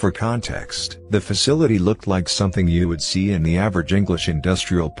exist. For context, the facility looked like something you would see in the average English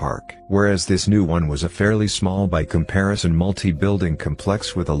industrial park, whereas this new one was a fairly small by comparison multi-building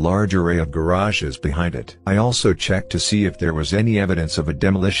complex with a large array of garages behind it. I also checked to see if there was any evidence of a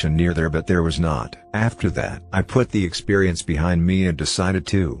demolition near there, but there was not. After that, I put the experience behind me and decided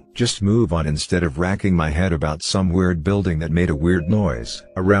to just move on instead of racking my head about some weird building that made a weird noise.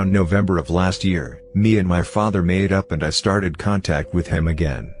 Around November of last year, me and my father made up and I started contact with him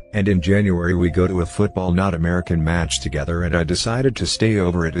again. And in January we go to a football not American match together, and I decided to stay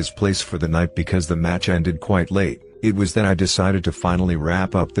over at his place for the night because the match ended quite late. It was then I decided to finally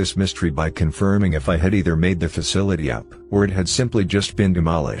wrap up this mystery by confirming if I had either made the facility up, or it had simply just been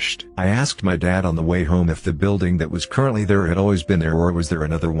demolished. I asked my dad on the way home if the building that was currently there had always been there or was there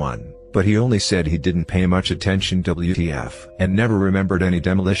another one, but he only said he didn't pay much attention, WTF, and never remembered any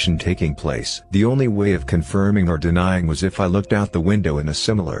demolition taking place. The only way of confirming or denying was if I looked out the window in a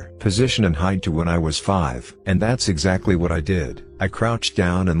similar position and height to when I was 5, and that's exactly what I did. I crouched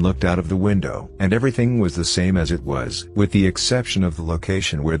down and looked out of the window, and everything was the same as it was, with the exception of the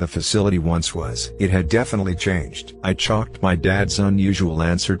location where the facility once was. It had definitely changed. I chalked my dad's unusual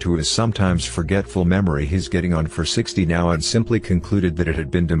answer to his sometimes forgetful memory. He's getting on for 60 now, and simply concluded that it had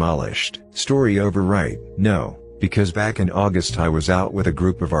been demolished. Story over, right? No. Because back in August I was out with a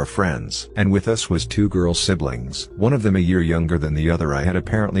group of our friends, and with us was 2 girl siblings, one of them a year younger than the other. I had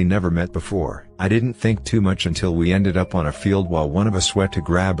apparently never met before. I didn't think too much until we ended up on a field while one of us went to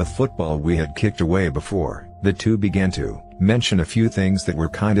grab a football we had kicked away before. The 2 began to mention a few things that were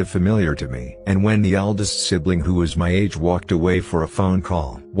kind of familiar to me, and when the eldest sibling, who was my age, walked away for a phone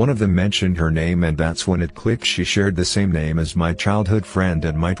call, one of them mentioned her name, and that's when it clicked. She shared the same name as my childhood friend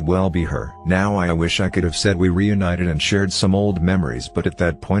and might well be her. Now I wish I could have said we reunited and shared some old memories, but at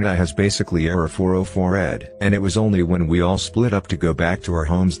that point I was basically error 404 ed, and it was only when we all split up to go back to our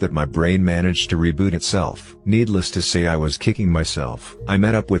homes that my brain managed to reboot itself. Needless to say, I was kicking myself. I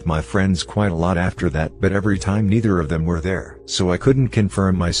met up with my friends quite a lot after that, but every time neither of them were there, so I couldn't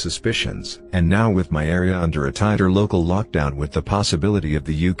confirm my suspicions. And now with my area under a tighter local lockdown with the possibility of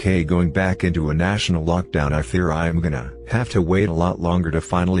the UK going back into a national lockdown, I fear I'm gonna have to wait a lot longer to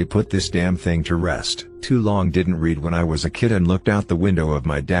finally put this damn thing to rest. Too long didn't read. When I was a kid and looked out the window of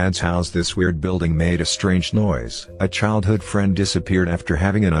my dad's house, this weird building made a strange noise. A childhood friend disappeared after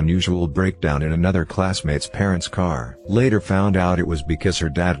having an unusual breakdown in another classmate's parents' car. Later found out it was because her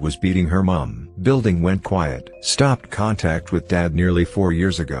dad was beating her mom. Building went quiet. Stopped contact with dad nearly 4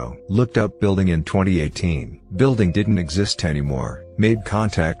 years ago. Looked up building in 2018. Building didn't exist anymore. Made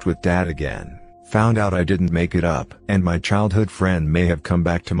contact with dad again. Found out I didn't make it up, and my childhood friend may have come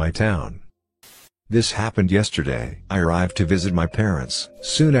back to my town. This happened yesterday. I arrived to visit my parents.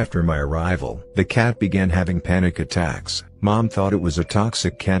 Soon after my arrival, the cat began having panic attacks. Mom thought it was a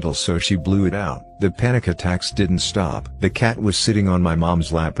toxic candle, so she blew it out. The panic attacks didn't stop. The cat was sitting on my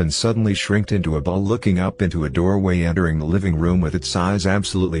mom's lap and suddenly shrinked into a ball, looking up into a doorway entering the living room with its eyes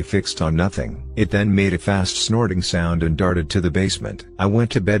absolutely fixed on nothing. It then made a fast snorting sound and darted to the basement. I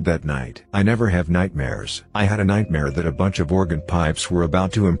went to bed that night. I never have nightmares. I had a nightmare that a bunch of organ pipes were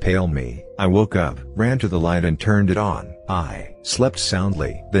about to impale me. I woke up, ran to the light and turned it on. I slept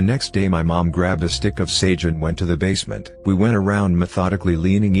soundly. The next day my mom grabbed a stick of sage and went to the basement. We went around methodically,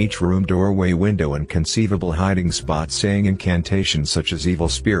 leaning each room, doorway, window and conceivable hiding spot, saying incantations such as evil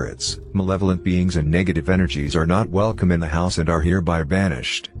spirits, malevolent beings and negative energies are not welcome in the house and are hereby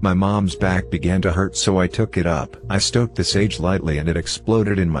banished. My mom's back began to hurt, so I took it up. I stoked the sage lightly and it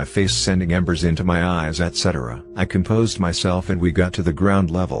exploded in my face, sending embers into my eyes, etc. I composed myself and we got to the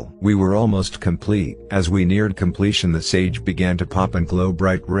ground level. We were almost complete. As we neared completion, the sage began began to pop and glow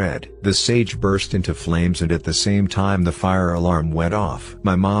bright red. The sage burst into flames and at the same time the fire alarm went off.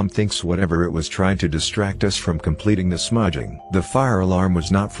 My mom thinks whatever it was tried to distract us from completing the smudging. The fire alarm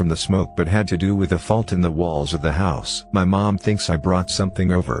was not from the smoke but had to do with a fault in the walls of the house. My mom thinks I brought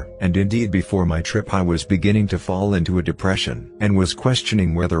something over, and indeed before my trip I was beginning to fall into a depression, and was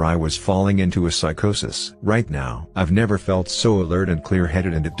questioning whether I was falling into a psychosis. Right now, I've never felt so alert and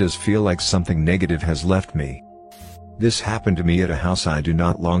clear-headed, and it does feel like something negative has left me. This happened to me at a house I do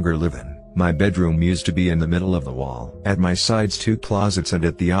not longer live in. My bedroom used to be in the middle of the wall. At my sides 2 closets, and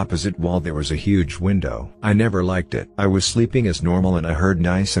at the opposite wall there was a huge window. I never liked it. I was sleeping as normal and I heard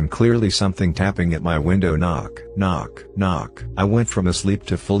nice and clearly something tapping at my window. Knock, knock, knock. I went from asleep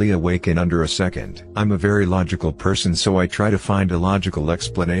to fully awake in under a second. I'm a very logical person, so I try to find a logical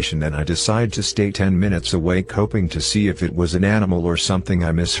explanation, and I decide to stay 10 minutes awake hoping to see if it was an animal or something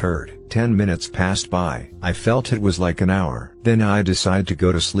I misheard. 10 minutes passed by. I felt it was like an hour. Then I decide to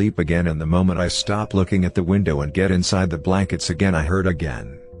go to sleep again, and the moment I stop looking at the window and get inside the blankets again, I heard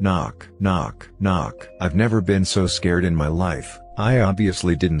again. Knock, knock, knock. I've never been so scared in my life. I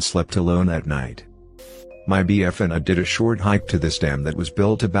obviously didn't slept alone that night. My BF and I did a short hike to this dam that was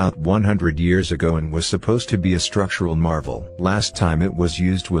built about 100 years ago and was supposed to be a structural marvel. Last time it was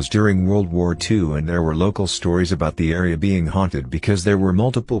used was during World War II, and there were local stories about the area being haunted because there were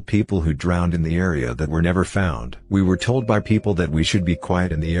multiple people who drowned in the area that were never found. We were told by people that we should be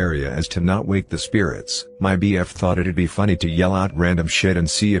quiet in the area as to not wake the spirits. My BF thought it'd be funny to yell out random shit and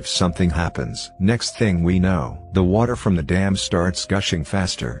see if something happens. Next thing we know, the water from the dam starts gushing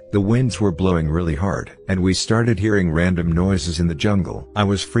faster. The winds were blowing really hard, and we started hearing random noises in the jungle. I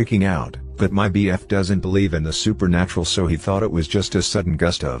was freaking out, but my BF doesn't believe in the supernatural, so he thought it was just a sudden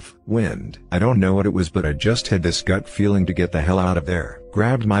gust of wind. I don't know what it was, but I just had this gut feeling to get the hell out of there.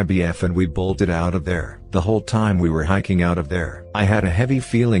 Grabbed my BF and we bolted out of there. The whole time we were hiking out of there, I had a heavy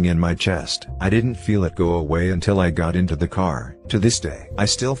feeling in my chest. I didn't feel it go away until I got into the car. To this day, I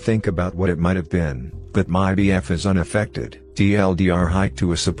still think about what it might have been, but my BF is unaffected. TLDR hike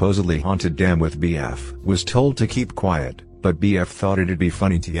to a supposedly haunted dam with BF. Was told to keep quiet, but BF thought it'd be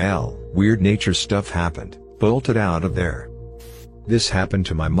funny to yell. Weird nature stuff happened. Bolted out of there. This happened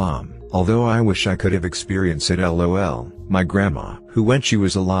to my mom, although I wish I could have experienced it. LOL. My grandma, who when she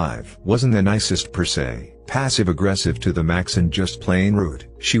was alive wasn't the nicest per se, passive-aggressive to the max and just plain rude.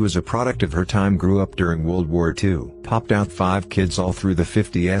 She was a product of her time, grew up during World War II, popped out 5 kids all through the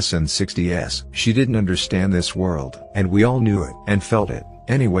 50s and 60s. She didn't understand this world, and we all knew it and felt it.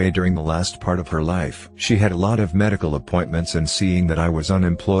 Anyway, during the last part of her life, she had a lot of medical appointments, and seeing that I was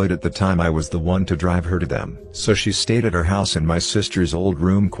unemployed at the time, I was the one to drive her to them. So she stayed at her house in my sister's old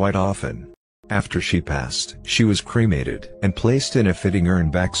room quite often. After she passed, she was cremated and placed in a fitting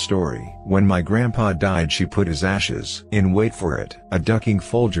urn. Backstory: when my grandpa died, she put his ashes in, wait for it, a ducking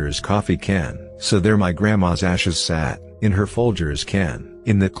Folgers coffee can. So there my grandma's ashes sat, in her Folgers can,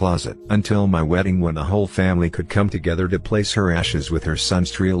 in the closet, until my wedding, when the whole family could come together to place her ashes with her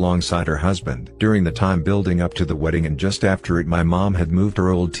son's tree alongside her husband. During the time building up to the wedding and just after it, my mom had moved her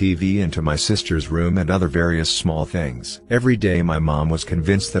old TV into my sister's room and other various small things. Every day my mom was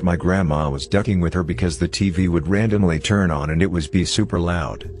convinced that my grandma was ducking with her because the TV would randomly turn on and it would be super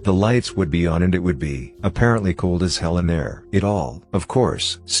loud. The lights would be on and it would be apparently cold as hell in there. It all, of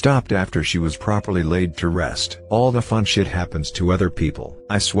course, stopped after she was properly laid to rest. All the fun shit happens to other people.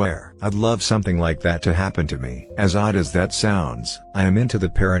 I swear, I'd love something like that to happen to me. As odd as that sounds, I am into the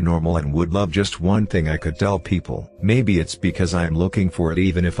paranormal and would love just one thing I could tell people. Maybe it's because I am looking for it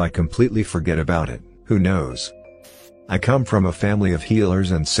even if I completely forget about it. Who knows? I come from a family of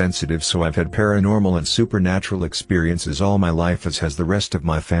healers and sensitives, so I've had paranormal and supernatural experiences all my life, as has the rest of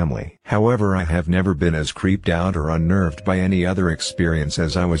my family. However, I have never been as creeped out or unnerved by any other experience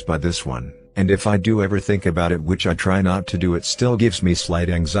as I was by this one. And if I do ever think about it, which I try not to do, it still gives me slight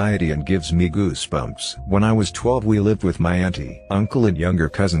anxiety and gives me goosebumps. When I was 12, we lived with my auntie, uncle and younger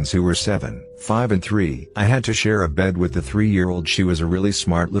cousins who were 7, 5 and 3. I had to share a bed with the 3-year-old. She was a really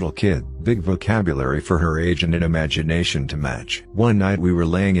smart little kid, big vocabulary for her age and an imagination to match. One night we were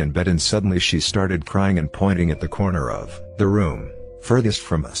laying in bed and suddenly she started crying and pointing at the corner of the room furthest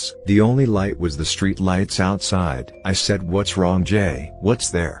from us. The only light was the street lights outside. I said, "What's wrong, Jay?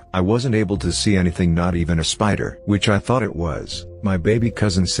 What's there?" I wasn't able to see anything, not even a spider, which I thought it was. My baby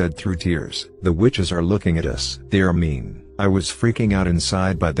cousin said through tears, "The witches are looking at us. They are mean." I was freaking out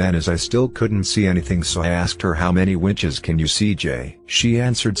inside by then, as I still couldn't see anything, so I asked her, "How many witches can you see, Jay?" She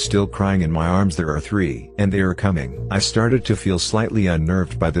answered, still crying in my arms, there are 3, and they are coming. I started to feel slightly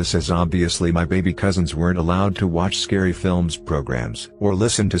unnerved by this, as obviously my baby cousins weren't allowed to watch scary films programs, or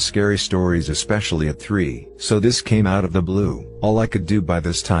listen to scary stories, especially at 3, so this came out of the blue. All I could do by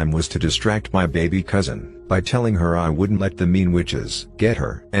this time was to distract my baby cousin, by telling her I wouldn't let the mean witches get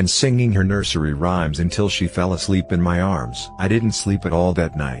her, and singing her nursery rhymes until she fell asleep in my arms. I didn't sleep at all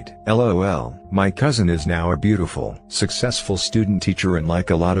that night. LOL. My cousin is now a beautiful, successful student teacher, and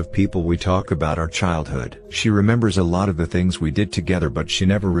like a lot of people, we talk about our childhood. She remembers a lot of the things we did together, but she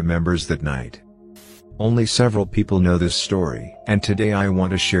never remembers that night. Only several people know this story, and today I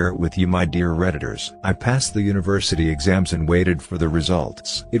want to share it with you, my dear Redditors. I passed the university exams and waited for the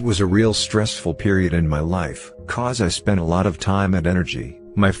results. It was a real stressful period in my life, cause I spent a lot of time and energy.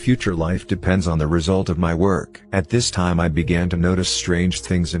 My future life depends on the result of my work. At this time I began to notice strange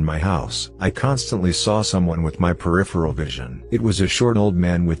things in my house. I constantly saw someone with my peripheral vision. It was a short old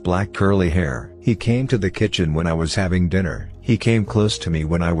man with black curly hair. He came to the kitchen when I was having dinner. He came close to me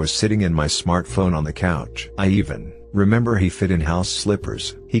when I was sitting in my smartphone on the couch. I even remember he fit in house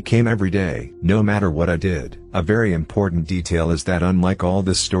slippers. He came every day, no matter what I did. A very important detail is that unlike all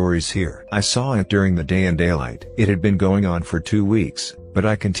the stories here, I saw it during the day and daylight. It had been going on for 2 weeks, but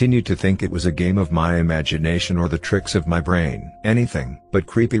I continued to think it was a game of my imagination or the tricks of my brain. Anything but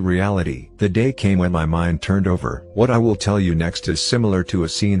creepy reality. The day came when my mind turned over. What I will tell you next is similar to a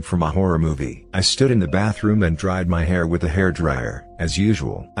scene from a horror movie. I stood in the bathroom and dried my hair with a hairdryer. As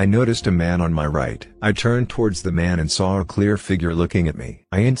usual, I noticed a man on my right. I turned towards the man and saw a clear figure looking at me.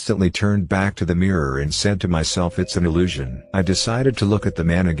 I instantly turned back to the mirror and said to myself, it's an illusion. I decided to look at the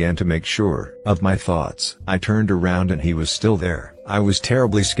man again to make sure of my thoughts. I turned around and he was still there. I was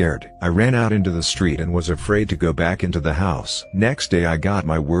terribly scared. I ran out into the street and was afraid to go back into the house. Next day I got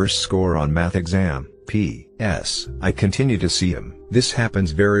my worst score on math exam. P.S. I continue to see him. This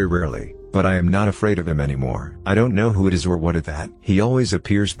happens very rarely, but I am not afraid of him anymore. I don't know who it is or what it that. He always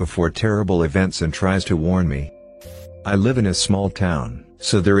appears before terrible events and tries to warn me. I live in a small town,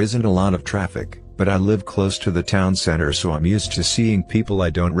 so there isn't a lot of traffic, but I live close to the town center, so I'm used to seeing people I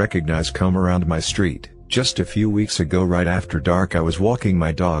don't recognize come around my street. Just a few weeks ago, right after dark, I was walking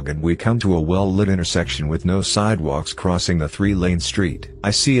my dog and we come to a well-lit intersection with no sidewalks crossing the 3-lane street.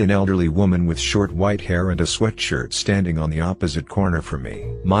 I see an elderly woman with short white hair and a sweatshirt standing on the opposite corner from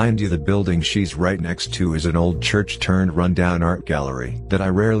me. Mind you, the building she's right next to is an old church turned rundown art gallery that I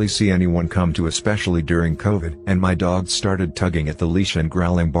rarely see anyone come to, especially during COVID, and my dog started tugging at the leash and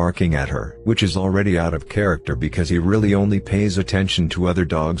growling, barking at her, which is already out of character because he really only pays attention to other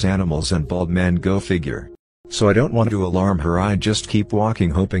dogs, animals and bald men, go figure. So I don't want to alarm her, I just keep walking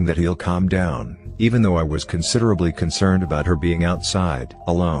hoping that he'll calm down, even though I was considerably concerned about her being outside,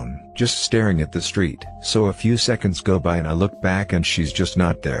 alone, just staring at the street. So a few seconds go by and I look back and she's just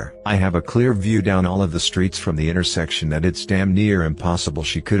not there. I have a clear view down all of the streets from the intersection and it's damn near impossible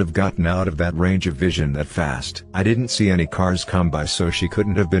she could have gotten out of that range of vision that fast. I didn't see any cars come by, so she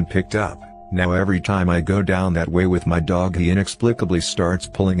couldn't have been picked up. Now every time I go down that way with my dog, he inexplicably starts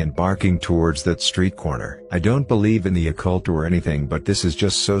pulling and barking towards that street corner. I don't believe in the occult or anything, but this is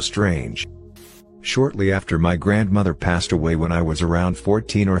just so strange. Shortly after my grandmother passed away when I was around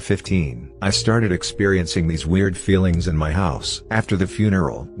 14 or 15, I started experiencing these weird feelings in my house. After the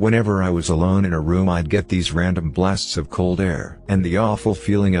funeral, whenever I was alone in a room, I'd get these random blasts of cold air, and the awful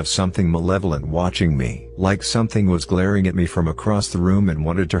feeling of something malevolent watching me, like something was glaring at me from across the room and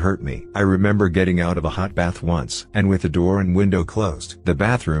wanted to hurt me. I remember getting out of a hot bath once, and with the door and window closed. The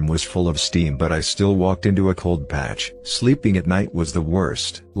bathroom was full of steam, but I still walked into a cold patch. Sleeping at night was the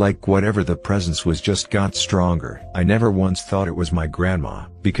worst, like whatever the presence was just got stronger. I never once thought it was my grandma,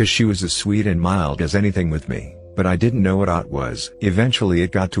 because she was as sweet and mild as anything with me, but I didn't know what it was. Eventually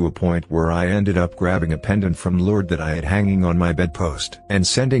it got to a point where I ended up grabbing a pendant from Lord that I had hanging on my bedpost, and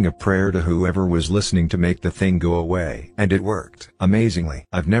sending a prayer to whoever was listening to make the thing go away. And it worked. Amazingly,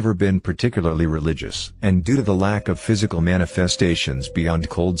 I've never been particularly religious, and due to the lack of physical manifestations beyond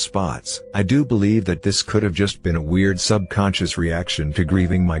cold spots, I do believe that this could have just been a weird subconscious reaction to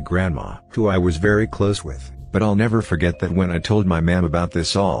grieving my grandma, who I was very close with. But I'll never forget that when I told my mom about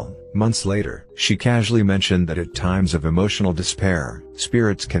this all, months later, she casually mentioned that at times of emotional despair,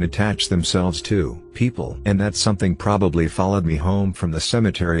 spirits can attach themselves to people, and that something probably followed me home from the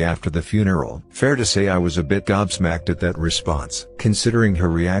cemetery after the funeral. Fair to say I was a bit gobsmacked at that response, considering her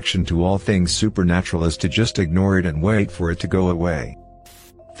reaction to all things supernatural is to just ignore it and wait for it to go away.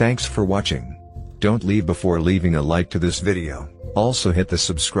 Thanks for watching. Don't leave before leaving a like to this video. Also hit the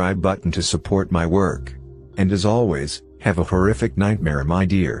subscribe button to support my work. And as always, have a horrific nightmare, my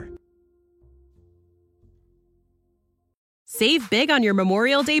dear. Save big on your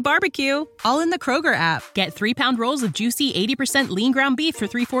Memorial Day barbecue, all in the Kroger app. Get 3-pound rolls of juicy 80% lean ground beef for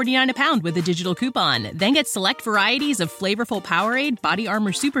 $3.49 a pound with a digital coupon. Then get select varieties of flavorful Powerade, Body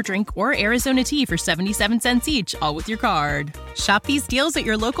Armor Super Drink, or Arizona tea for 77 cents each, all with your card. Shop these deals at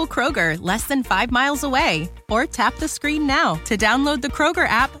your local Kroger, less than 5 miles away. Or tap the screen now to download the Kroger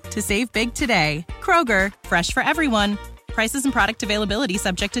app to save big today. Kroger, fresh for everyone. Prices and product availability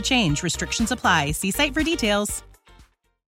subject to change. Restrictions apply. See site for details.